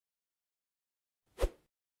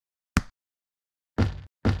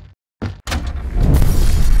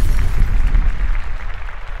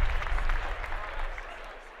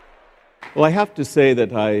Well, I have to say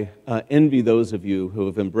that I envy those of you who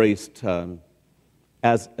have embraced,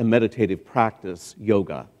 as a meditative practice,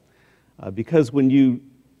 yoga. Because when you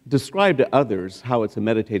describe to others how it's a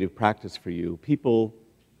meditative practice for you, people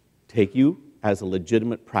take you as a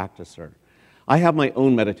legitimate practicer. I have my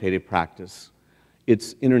own meditative practice.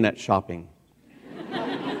 It's internet shopping.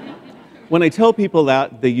 When I tell people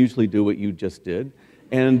that, they usually do what you just did,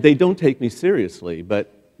 and they don't take me seriously.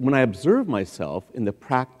 But when I observe myself in the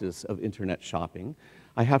practice of internet shopping,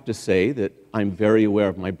 I have to say that I'm very aware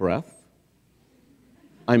of my breath.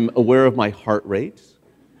 I'm aware of my heart rate.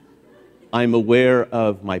 I'm aware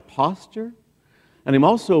of my posture. And I'm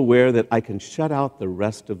also aware that I can shut out the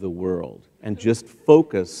rest of the world and just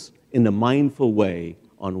focus in a mindful way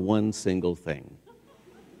on one single thing.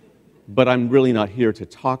 But I'm really not here to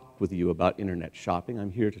talk with you about internet shopping.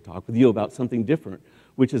 I'm here to talk with you about something different,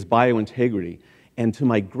 which is biointegrity. And to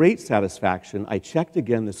my great satisfaction, I checked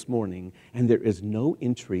again this morning, and there is no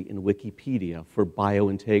entry in Wikipedia for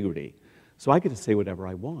biointegrity. So I get to say whatever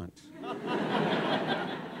I want.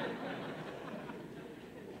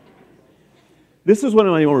 This is one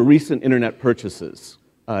of my more recent internet purchases.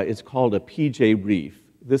 It's called a PJ Reef.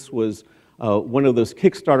 This was one of those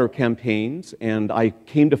Kickstarter campaigns, and I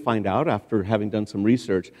came to find out, after having done some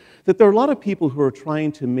research, that there are a lot of people who are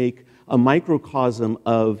trying to make a microcosm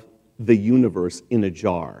of the universe in a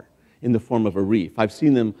jar, in the form of a reef. I've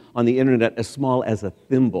seen them on the internet as small as a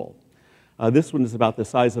thimble. This one is about the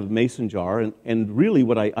size of a mason jar, and really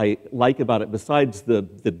what I like about it, besides the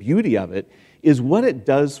beauty of it, is what it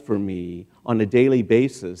does for me on a daily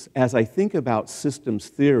basis as I think about systems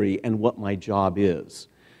theory and what my job is.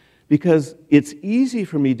 Because it's easy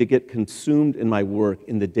for me to get consumed in my work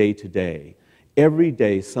in the day-to-day. Every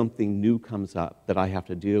day something new comes up that I have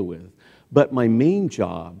to deal with. But my main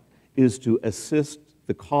job is to assist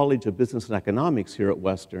the College of Business and Economics here at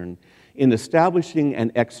Western in establishing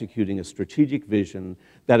and executing a strategic vision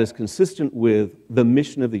that is consistent with the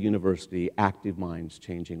mission of the university, Active Minds,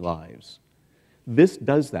 Changing Lives. This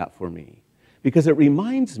does that for me, because it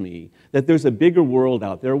reminds me that there's a bigger world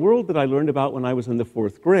out there, a world that I learned about when I was in the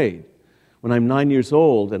 4th grade. When I'm 9 years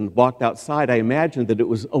old and walked outside, I imagined that it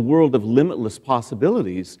was a world of limitless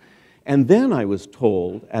possibilities. And then I was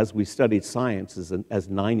told, as we studied science as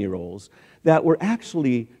 9-year-olds, that we're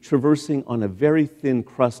actually traversing on a very thin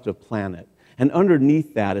crust of planet. And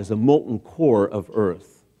underneath that is a molten core of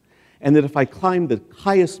Earth. And that if I climbed the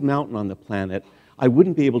highest mountain on the planet, I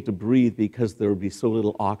wouldn't be able to breathe because there would be so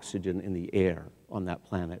little oxygen in the air on that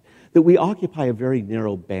planet. That we occupy a very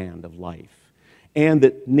narrow band of life. And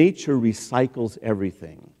that nature recycles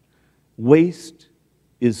everything. Waste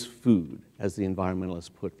is food, as the environmentalists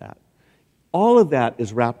put that. All of that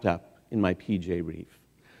is wrapped up in my PJ Reef.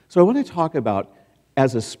 So I want to talk about,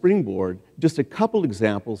 as a springboard, just a couple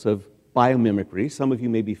examples of biomimicry. Some of you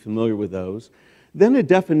may be familiar with those. Then a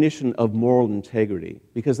definition of moral integrity,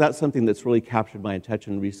 because that's something that's really captured my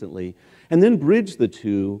attention recently. And then bridge the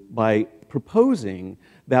two by proposing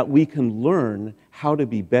that we can learn how to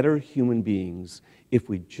be better human beings if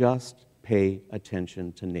we just pay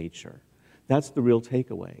attention to nature. That's the real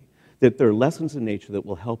takeaway, that there are lessons in nature that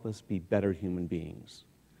will help us be better human beings.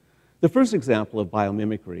 The first example of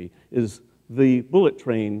biomimicry is the bullet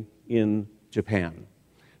train in Japan.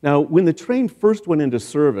 Now, when the train first went into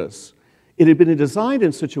service, it had been designed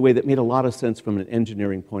in such a way that made a lot of sense from an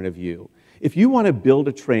engineering point of view. If you want to build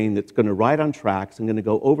a train that's going to ride on tracks and going to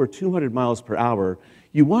go over 200 miles per hour,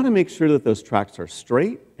 you want to make sure that those tracks are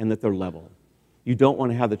straight and that they're level. You don't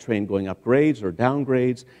want to have the train going up grades or down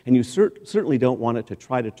grades, and you certainly don't want it to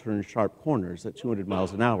try to turn sharp corners at 200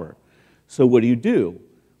 miles an hour. So what do?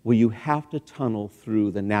 Well, you have to tunnel through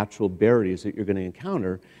the natural barriers that you're going to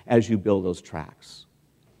encounter as you build those tracks.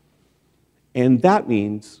 And that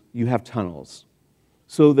means you have tunnels.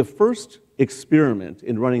 So the first experiment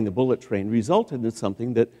in running the bullet train resulted in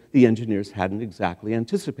something that the engineers hadn't exactly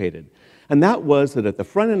anticipated. And that was that at the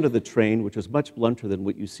front end of the train, which was much blunter than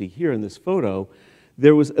what you see here in this photo,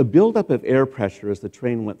 there was a buildup of air pressure as the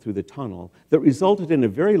train went through the tunnel that resulted in a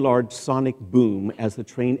very large sonic boom as the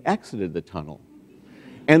train exited the tunnel.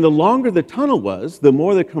 And the longer the tunnel was, the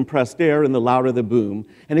more the compressed air and the louder the boom,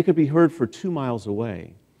 and it could be heard for 2 miles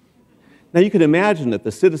away. Now, you can imagine that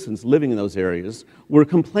the citizens living in those areas were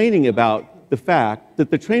complaining about the fact that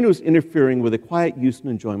the train was interfering with the quiet use and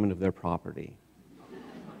enjoyment of their property.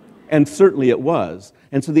 And certainly it was.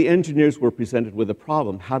 And so the engineers were presented with a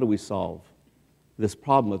problem. How do we solve this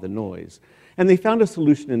problem of the noise? And they found a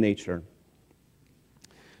solution in nature.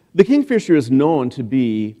 The kingfisher is known to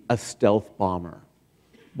be a stealth bomber.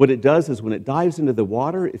 What it does is when it dives into the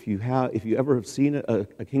water, if you ever have seen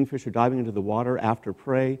a kingfisher diving into the water after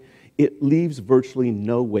prey, it leaves virtually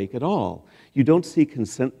no wake at all. You don't see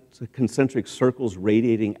concentric circles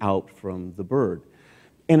radiating out from the bird.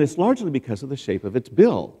 And it's largely because of the shape of its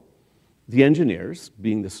bill. The engineers,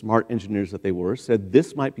 being the smart engineers that they were, said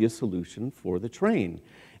this might be a solution for the train.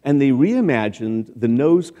 And they reimagined the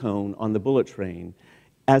nose cone on the bullet train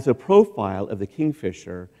as a profile of the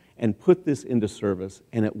kingfisher and put this into service,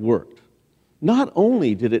 and it worked. Not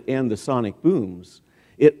only did it end the sonic booms,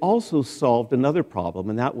 it also solved another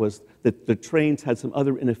problem, and that was that the trains had some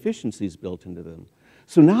other inefficiencies built into them.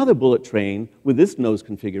 So now the bullet train, with this nose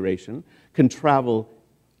configuration, can travel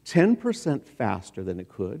 10% faster than it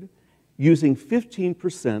could, using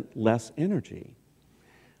 15% less energy.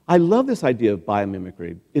 I love this idea of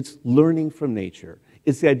biomimicry. It's learning from nature.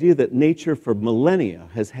 It's the idea that nature for millennia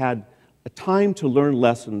has had a time to learn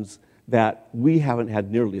lessons that we haven't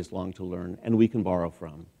had nearly as long to learn, and we can borrow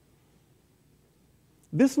from.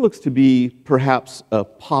 This looks to be perhaps a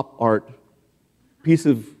pop art piece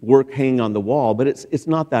of work hanging on the wall, but it's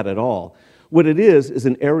not that at all. What it is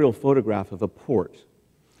an aerial photograph of a port.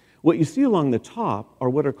 What you see along the top are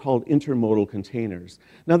what are called intermodal containers.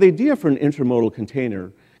 Now, the idea for an intermodal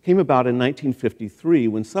container came about in 1953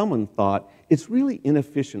 when someone thought it's really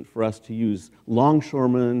inefficient for us to use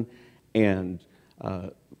longshoremen and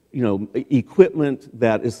equipment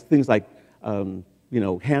that is things like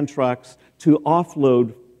hand trucks to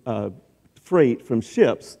offload freight from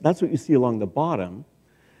ships. That's what you see along the bottom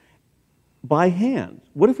by hand.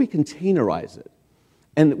 What if we containerize it?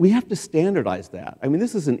 And we have to standardize that. I mean,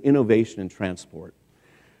 this is an innovation in transport.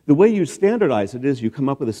 The way you standardize it is you come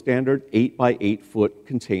up with a standard 8 by 8 foot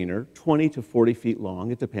container, 20 to 40 feet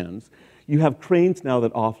long, it depends. You have cranes now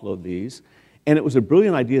that offload these, and it was a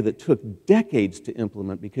brilliant idea that took decades to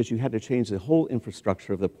implement because you had to change the whole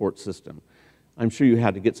infrastructure of the port system. I'm sure you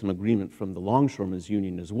had to get some agreement from the Longshoremen's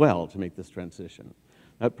Union as well to make this transition.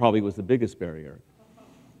 That probably was the biggest barrier.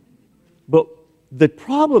 But the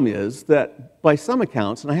problem is that by some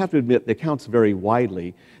accounts, and I have to admit the accounts vary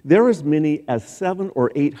widely, there are as many as 700,000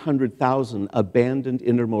 or 800,000 abandoned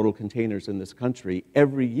intermodal containers in this country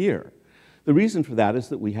every year. The reason for that is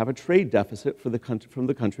that we have a trade deficit from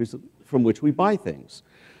the countries from which we buy things.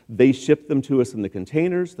 They ship them to us in the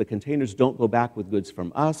containers. The containers don't go back with goods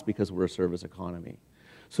from us because we're a service economy.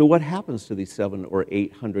 So what happens to these 700,000 or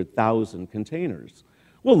 800,000 containers?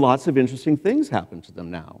 Well, lots of interesting things happen to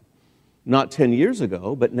them now. Not 10 years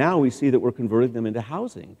ago, but now we see that we're converting them into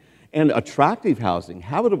housing, and attractive housing,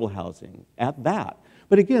 habitable housing at that.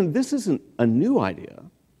 But again, this isn't a new idea,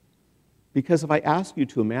 because if I ask you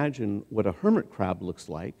to imagine what a hermit crab looks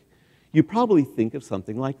like, you probably think of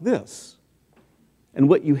something like this. And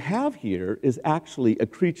what you have here is actually a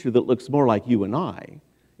creature that looks more like you and I.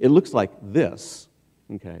 It looks like this,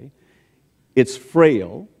 okay? It's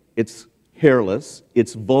frail, it's hairless,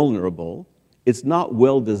 it's vulnerable, it's not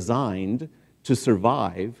well designed to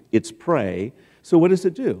survive its prey. So what does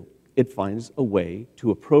it do? It finds a way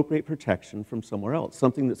to appropriate protection from somewhere else,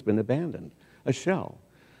 something that's been abandoned, a shell.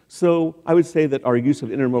 So I would say that our use of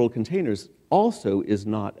intermodal containers also is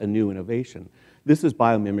not a new innovation. This is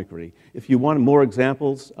biomimicry. If you want more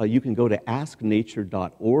examples, you can go to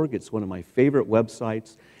asknature.org. It's one of my favorite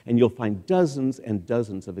websites, and you'll find dozens and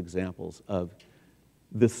dozens of examples of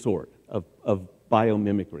this sort of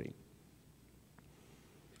biomimicry.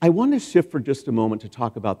 I want to shift for just a moment to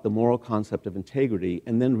talk about the moral concept of integrity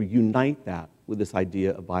and then reunite that with this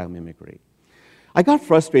idea of biomimicry. I got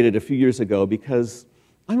frustrated a few years ago because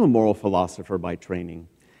I'm a moral philosopher by training,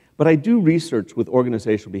 but I do research with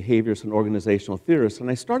organizational behaviorists and organizational theorists, and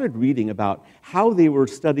I started reading about how they were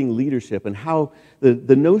studying leadership and how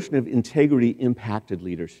the notion of integrity impacted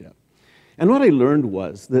leadership. And what I learned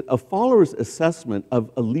was that a follower's assessment of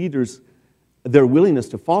a leader's their willingness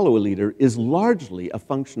to follow a leader is largely a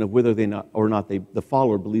function of whether the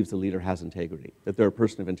follower believes the leader has integrity, that they're a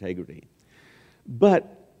person of integrity.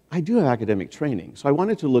 But I do have academic training, so I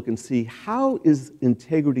wanted to look and see how is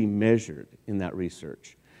integrity measured in that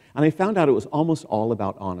research. And I found out it was almost all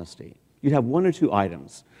about honesty. You'd have one or two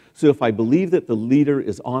items. So if I believe that the leader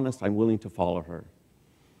is honest, I'm willing to follow her.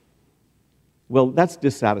 Well, that's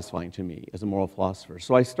dissatisfying to me as a moral philosopher.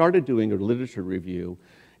 So I started doing a literature review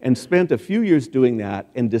and spent a few years doing that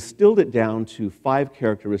and distilled it down to 5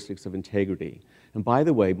 characteristics of integrity. And by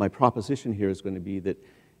the way, my proposition here is going to be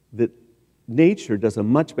that nature does a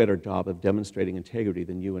much better job of demonstrating integrity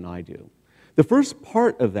than you and I do. The first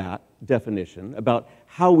part of that definition about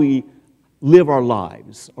how we live our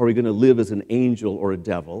lives, are we going to live as an angel or a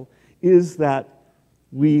devil, is that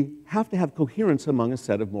we have to have coherence among a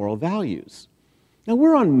set of moral values. Now,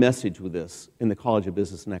 we're on message with this in the College of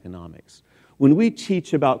Business and Economics. When we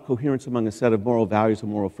teach about coherence among a set of moral values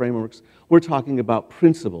and moral frameworks, we're talking about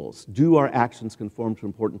principles. Do our actions conform to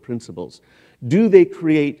important principles? Do they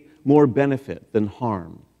create more benefit than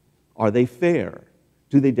harm? Are they fair?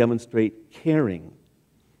 Do they demonstrate caring?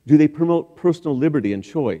 Do they promote personal liberty and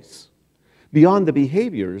choice? Beyond the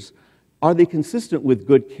behaviors, are they consistent with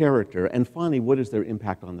good character? And finally, what is their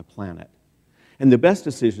impact on the planet? And the best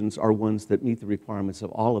decisions are ones that meet the requirements of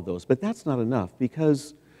all of those. But that's not enough,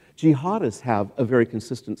 because jihadists have a very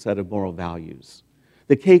consistent set of moral values.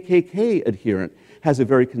 The KKK adherent has a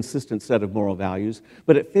very consistent set of moral values,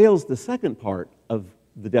 but it fails the second part of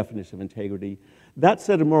the definition of integrity. That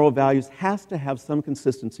set of moral values has to have some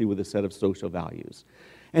consistency with a set of social values.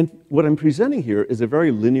 And what I'm presenting here is a very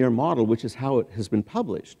linear model, which is how it has been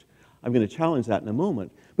published. I'm going to challenge that in a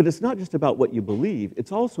moment. But it's not just about what you believe,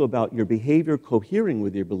 it's also about your behavior cohering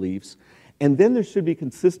with your beliefs. And then there should be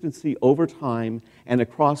consistency over time and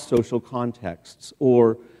across social contexts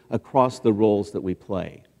or across the roles that we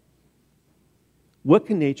play. What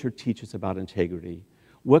can nature teach us about integrity?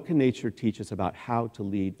 What can nature teach us about how to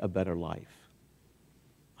lead a better life?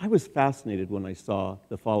 I was fascinated when I saw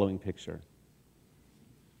the following picture.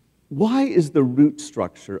 Why is the root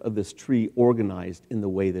structure of this tree organized in the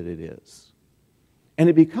way that it is? And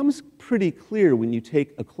it becomes pretty clear when you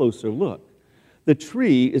take a closer look. The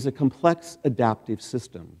tree is a complex adaptive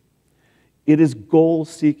system. It is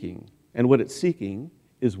goal-seeking, and what it's seeking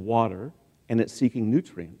is water, and it's seeking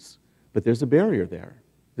nutrients. But there's a barrier there.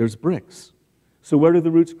 There's bricks. So where do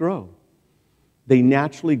the roots grow? They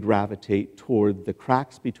naturally gravitate toward the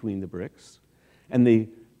cracks between the bricks, and they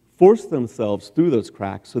force themselves through those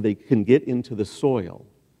cracks so they can get into the soil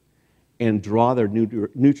and draw their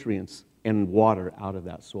nutrients and water out of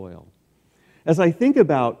that soil. As I think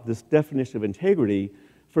about this definition of integrity,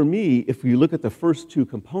 for me, if you look at the first two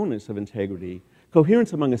components of integrity,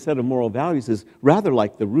 coherence among a set of moral values is rather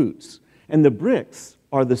like the roots, and the bricks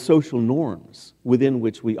are the social norms within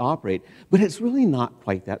which we operate. But it's really not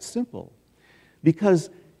quite that simple,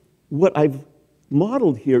 because what I've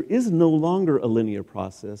modeled here is no longer a linear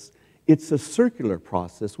process. It's a circular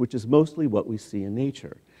process, which is mostly what we see in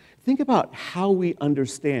nature. Think about how we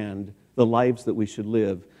understand the lives that we should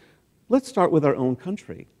live. Let's start with our own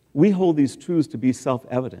country. We hold these truths to be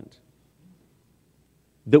self-evident,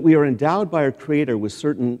 that we are endowed by our Creator with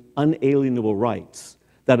certain unalienable rights,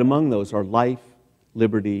 that among those are life,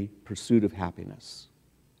 liberty, pursuit of happiness.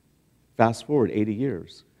 Fast forward 80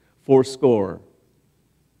 years, 80,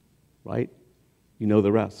 right? You know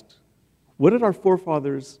the rest. What did our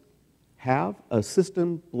forefathers have? A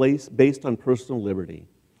system based on personal liberty.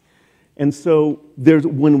 And so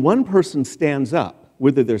when one person stands up,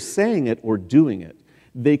 whether they're saying it or doing it,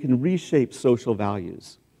 they can reshape social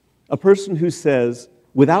values. A person who says,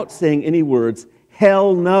 without saying any words,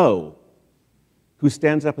 hell no, who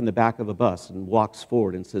stands up in the back of a bus and walks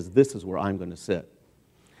forward and says, this is where I'm going to sit.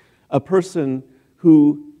 A person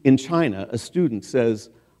who, in China, a student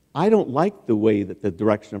says, I don't like the way that the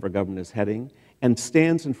direction of our government is heading, and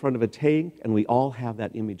stands in front of a tank, and we all have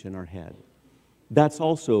that image in our head. That's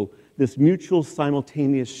also this mutual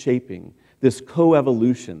simultaneous shaping, this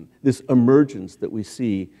coevolution, this emergence that we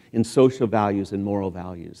see in social values and moral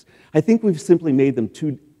values. I think we've simply made them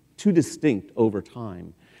too distinct over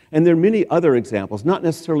time. And there are many other examples, not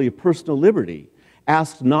necessarily of personal liberty.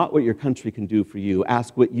 Ask not what your country can do for you,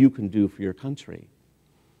 ask what you can do for your country.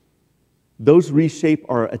 Those reshape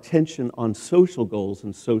our attention on social goals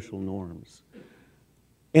and social norms.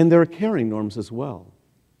 And there are caring norms as well.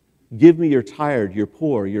 Give me your tired, your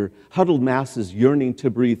poor, your huddled masses yearning to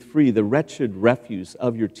breathe free, the wretched refuse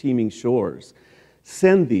of your teeming shores.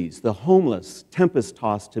 Send these, the homeless,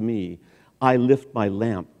 tempest-tossed to me. I lift my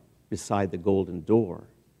lamp beside the golden door.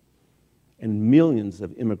 And millions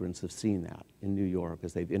of immigrants have seen that in New York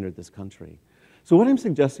as they've entered this country. So what I'm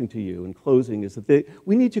suggesting to you in closing is that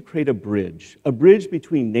we need to create a bridge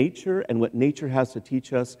between nature and what nature has to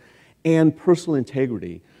teach us and personal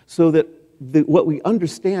integrity, so that what we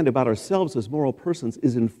understand about ourselves as moral persons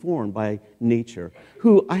is informed by nature,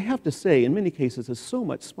 who, I have to say, in many cases is so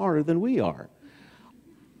much smarter than we are.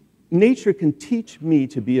 Nature can teach me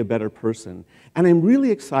to be a better person, and I'm really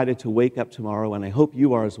excited to wake up tomorrow, and I hope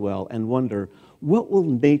you are as well, and wonder, what will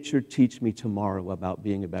nature teach me tomorrow about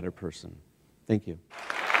being a better person? Thank you.